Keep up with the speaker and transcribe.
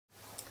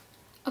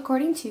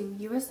According to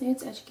U.S.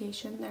 News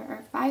Education, there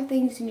are 5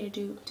 things you need to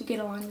do to get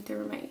along with your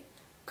roommate.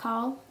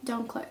 Call,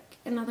 don't click.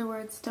 In other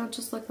words, don't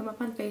just look them up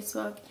on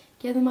Facebook,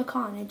 give them a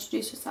call and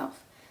introduce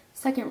yourself.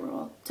 Second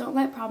rule, don't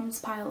let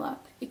problems pile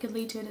up. It could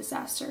lead to a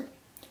disaster.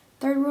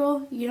 Third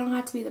rule, you don't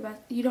have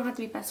to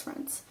be best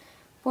friends.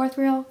 Fourth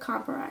rule,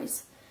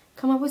 compromise.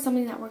 Come up with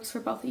something that works for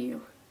both of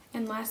you.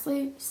 And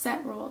lastly,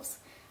 set rules.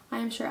 I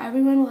am sure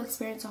everyone will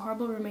experience a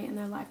horrible roommate in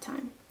their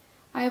lifetime.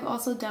 I have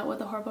also dealt with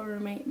a horrible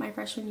roommate my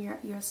freshman year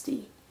at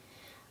USD.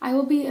 I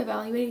will be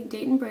evaluating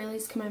Dayton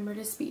Braley's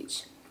commemorative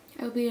speech.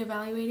 I will be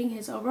evaluating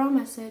his overall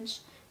message,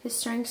 his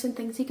strengths and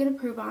things he could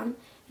improve on,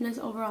 and his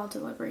overall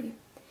delivery.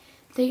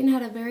 Dayton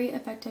had a very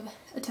effective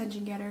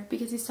attention getter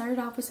because he started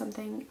off with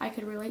something I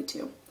could relate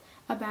to,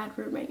 a bad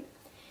roommate.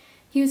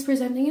 He was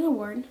presenting an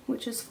award,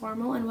 which was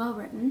formal and well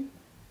written.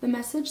 The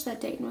message that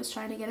Dayton was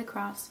trying to get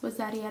across was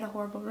that he had a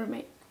horrible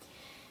roommate,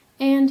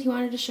 and he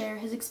wanted to share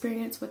his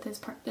experience with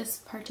this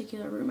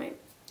particular roommate.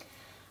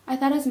 I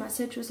thought his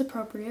message was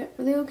appropriate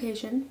for the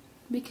occasion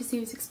because he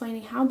was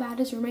explaining how bad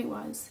his roommate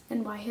was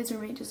and why his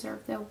roommate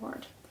deserved the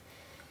award.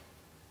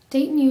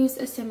 Dayton used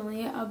a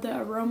simile of the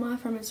aroma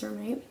from his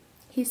roommate.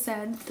 He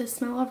said the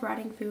smell of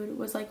rotting food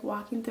was like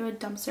walking through a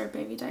dumpster of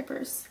baby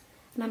diapers,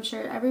 and I'm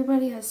sure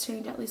everybody has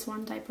changed at least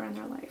one diaper in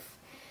their life.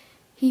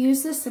 He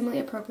used this simile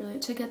appropriately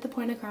to get the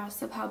point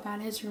across of how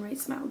bad his roommate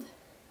smelled.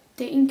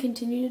 Dayton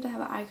continued to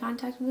have eye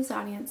contact with his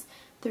audience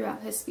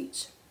throughout his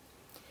speech.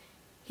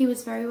 He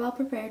was very well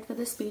prepared for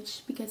the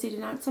speech because he did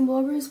not stumble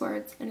over his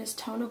words and his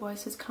tone of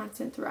voice was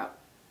constant throughout.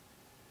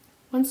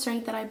 One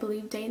strength that I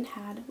believe Dayton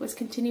had was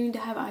continuing to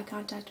have eye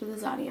contact with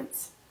his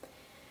audience.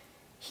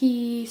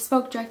 He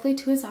spoke directly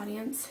to his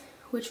audience,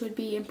 which would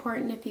be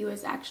important if he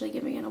was actually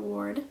giving an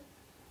award.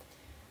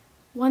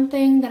 One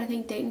thing that I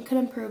think Dayton could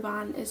improve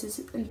on is his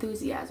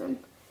enthusiasm.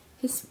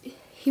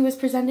 He was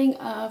presenting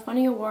a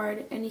funny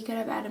award and he could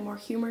have added more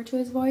humor to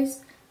his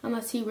voice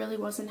unless he really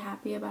wasn't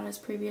happy about his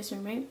previous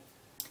roommate.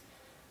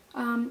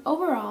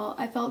 Overall,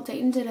 I felt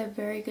Dayton did a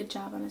very good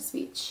job on his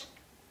speech.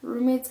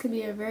 Roommates can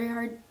be very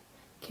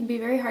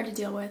hard to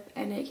deal with,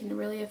 and it can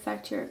really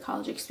affect your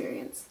college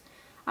experience.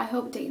 I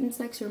hope Dayton's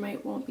next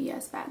roommate won't be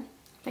as bad.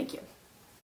 Thank you.